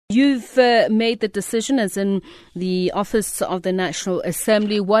You've made the decision, as in the Office of the National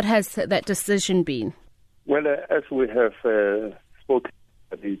Assembly. What has that decision been? Well, as we have spoken,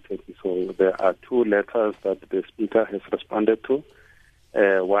 so there are two letters that the Speaker has responded to.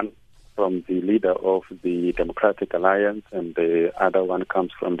 One from the leader of the Democratic Alliance, and the other one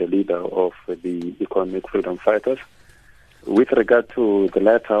comes from the leader of the Economic Freedom Fighters. With regard to the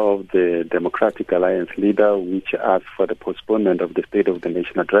letter of the Democratic Alliance leader, which asked for the postponement of the State of the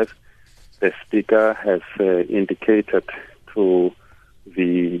Nation address, the Speaker has indicated to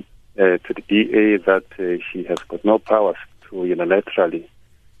the DA that she has got no powers to unilaterally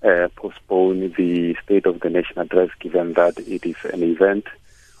postpone the State of the Nation address, given that it is an event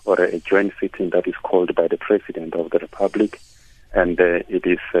or a joint sitting that is called by the President of the Republic, and it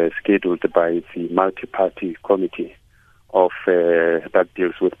is scheduled by the multi-party committee of that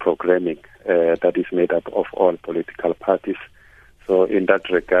deals with programming that is made up of all political parties. So in that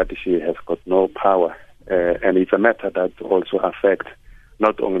regard, she has got no power. And it's a matter that also affects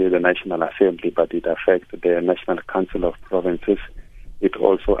not only the National Assembly, but it affects the National Council of Provinces. It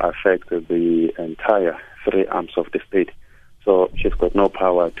also affects the entire three arms of the state. So she's got no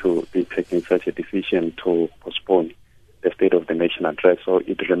power to be taking such a decision to postpone the State of the Nation address. So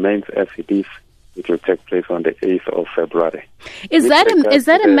it remains as it is. It will take place on the 8th of February. Is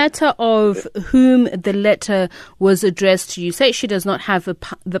that a matter of whom the letter was addressed to? You say she does not have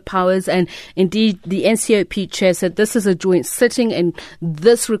the powers, and indeed the NCOP chair said this is a joint sitting and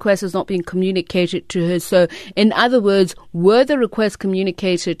this request has not been communicated to her. So, in other words, were the requests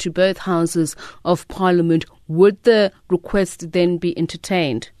communicated to both houses of Parliament, would the request then be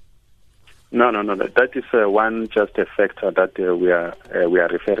entertained? No. That is one just a factor that we are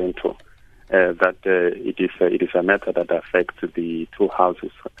referring to. It is a matter that affects the two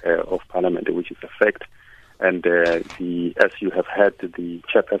houses of Parliament, which is a fact. And as you have heard, the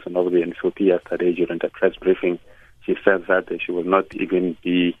chairperson of the NCOP yesterday during the press briefing, she said that she will not even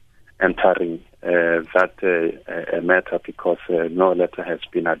be entering that matter because no letter has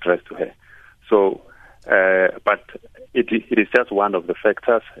been addressed to her. So, but it is just one of the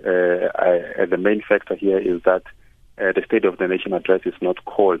factors. The main factor here is that the State of the Nation address is not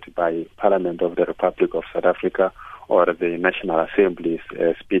called by Parliament of the Republic of South Africa or the National Assembly's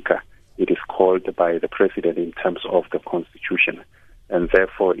Speaker. It is called by the President in terms of the Constitution. And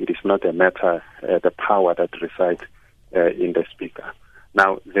therefore, it is not a matter, the power that resides in the Speaker.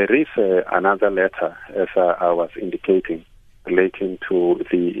 Now, there is another letter, as I was indicating, relating to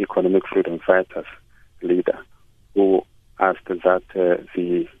the Economic Freedom Fighters leader, who asked that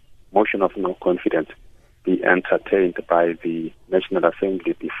the motion of no confidence be entertained by the National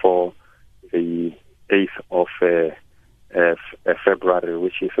Assembly before the 8th of February,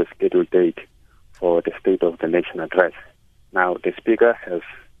 which is a scheduled date for the State of the Nation address. Now, the Speaker has,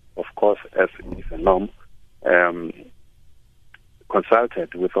 of course, as is a norm,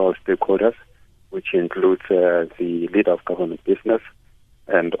 consulted with all stakeholders, which includes the leader of government business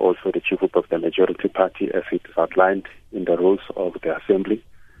and also the chief whip of the majority party, as it is outlined in the rules of the Assembly.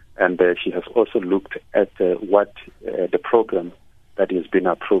 And she has also looked at what the program that has been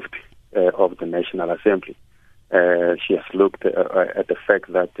approved of the National Assembly. She has looked at the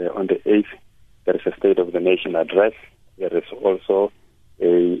fact that on the 8th, there is a State of the Nation address. There is also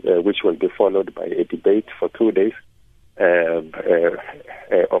which will be followed by a debate for 2 days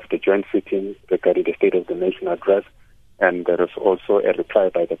of the joint sitting regarding the State of the Nation address. And there is also a reply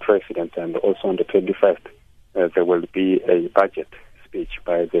by the President. And also on the 21st, there will be a budget speech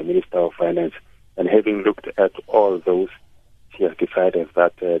by the Minister of Finance. And having looked at all those, she has decided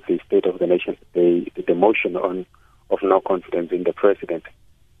that the State of the Nation, the motion of no confidence in the President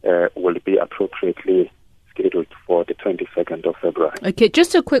will be appropriately scheduled for the 22nd of February. Okay,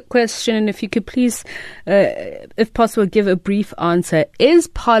 just a quick question, if you could please, if possible, give a brief answer. Is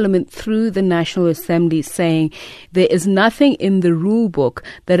Parliament, through the National Assembly, saying there is nothing in the rule book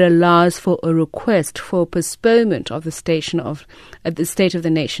that allows for a request for postponement of the State of the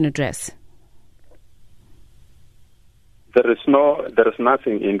Nation address? There is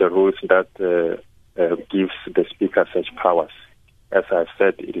nothing in the rules that gives the Speaker such powers. As I've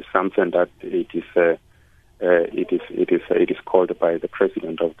said, it is something that it is called by the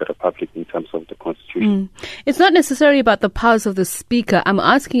President of the Republic in terms of the Constitution. It's not necessarily about the powers of the Speaker. I'm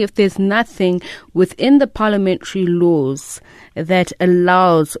asking if there's nothing within the parliamentary laws that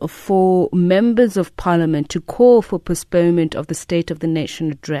allows for members of Parliament to call for postponement of the State of the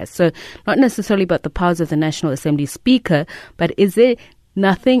Nation address. So not necessarily about the powers of the National Assembly Speaker, but is there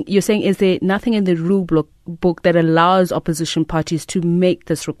nothing, you're saying, is there nothing in the rule book that allows opposition parties to make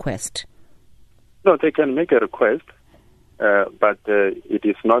this request? No, they can make a request, but it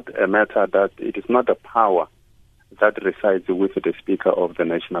is not a matter that it is not a power that resides with the Speaker of the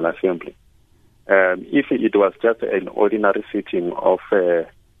National Assembly. If it was just an ordinary sitting of the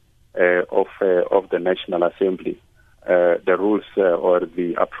National Assembly, the rules or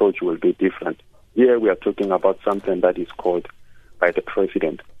the approach will be different. Here we are talking about something that is called by the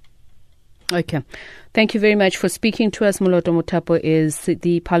President. Okay. Thank you very much for speaking to us. Moloto Mothapo is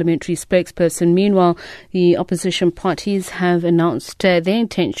the parliamentary spokesperson. Meanwhile, the opposition parties have announced their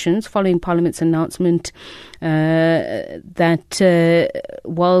intentions following Parliament's announcement that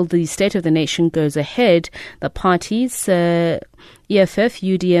while the State of the Nation goes ahead, the parties, EFF,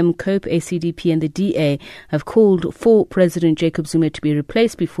 UDM, COPE, ACDP and the DA have called for President Jacob Zuma to be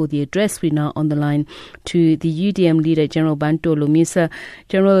replaced before the address. We're now on the line to the UDM leader, General Bantu Holomisa.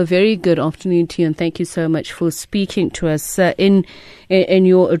 General, a very good afternoon to you and thank you so much for speaking to us. In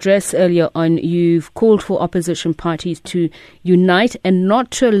your address earlier on, you've called for opposition parties to unite and not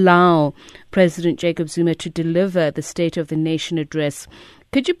to allow President Jacob Zuma to deliver the State of the Nation address.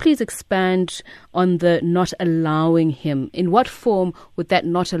 Could you please expand on the not allowing him? In what form would that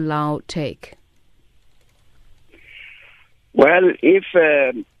not allow take? Well, if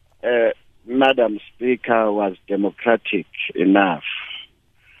Madam Speaker was democratic enough,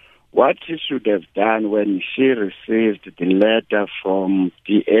 what she should have done when she received the letter from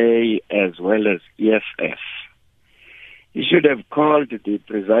DA as well as EFF, he should have called the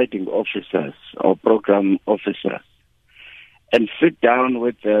presiding officers or program officers and sit down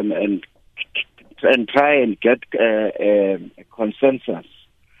with them and try and get a consensus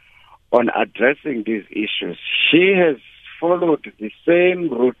on addressing these issues. She has followed the same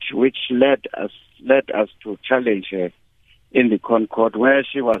route which led us to challenge her in the Concord, where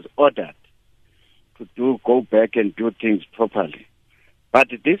she was ordered to go back and do things properly. But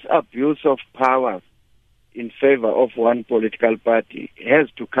this abuse of power in favor of one political party has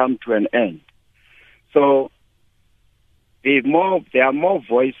to come to an end. So there are more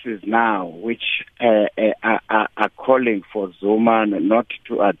voices now which are calling for Zuma not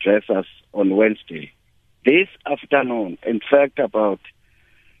to address us on Wednesday. This afternoon, in fact, about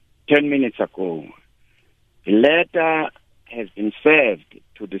 10 minutes ago, the letter has been served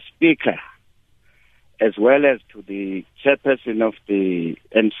to the Speaker as well as to the chairperson of the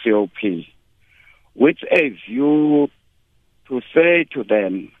NCOP with a view to say to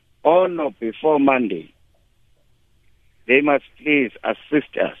them, on or before Monday, they must please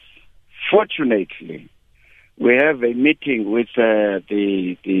assist us. Fortunately, we have a meeting with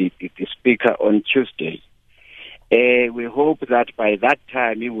the Speaker on Tuesday. We hope that by that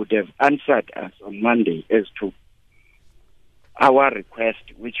time he would have answered us on Monday as to our request,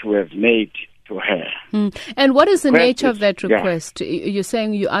 which we have made to her. And what is the nature of that request? Yeah. You're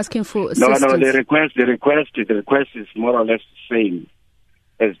saying you're asking for assistance? No, the request is more or less the same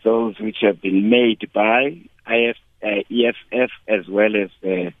as those which have been made by EFF as well as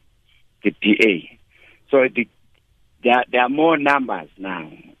the DA. So there are more numbers now.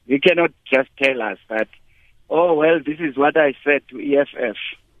 You cannot just tell us that, oh, well, this is what I said to EFF.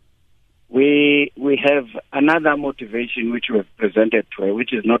 We have another motivation which we have presented to her,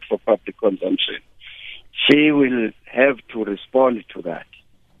 which is not for public consumption. She will have to respond to that.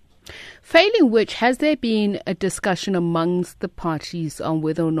 Failing which, has there been a discussion amongst the parties on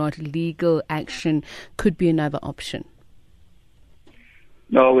whether or not legal action could be another option?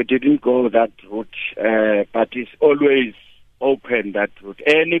 No, we didn't go that route, but it's always open, that route.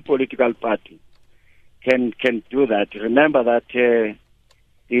 Any political party can do that. Remember that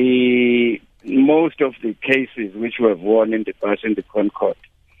most of the cases which we have won in the past in the Concord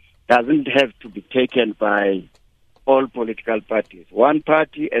doesn't have to be taken by all political parties. One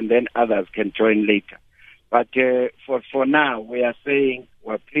party and then others can join later. But for now, we are saying,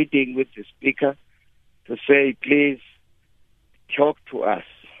 we're pleading with the Speaker to say, please talk to us,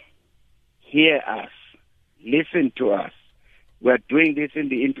 hear us, listen to us. We're doing this in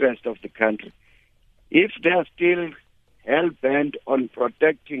the interest of the country. If they're still hell-bent on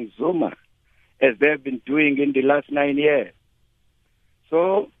protecting Zuma, as they've been doing in the last 9 years,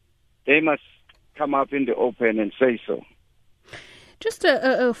 so they must come up in the open and say so. Just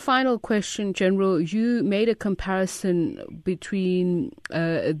a final question, General. You made a comparison between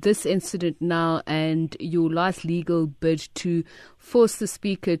this incident now and your last legal bid to force the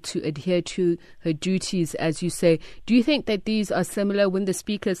Speaker to adhere to her duties, as you say. Do you think that these are similar when the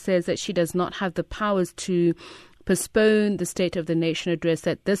Speaker says that she does not have the powers to postpone the State of the Nation address,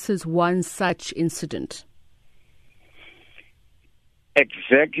 that this is one such incident?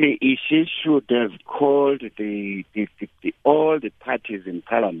 Exactly. She should have called all the parties in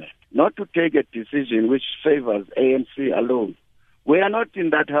Parliament not to take a decision which favors ANC alone. We are not in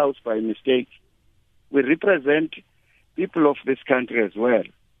that house by mistake. We represent people of this country as well.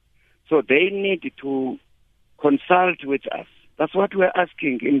 So they need to consult with us. That's what we're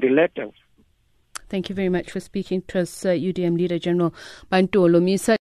asking in the letter. Thank you very much for speaking to us, UDM Leader General Bantolo Misa.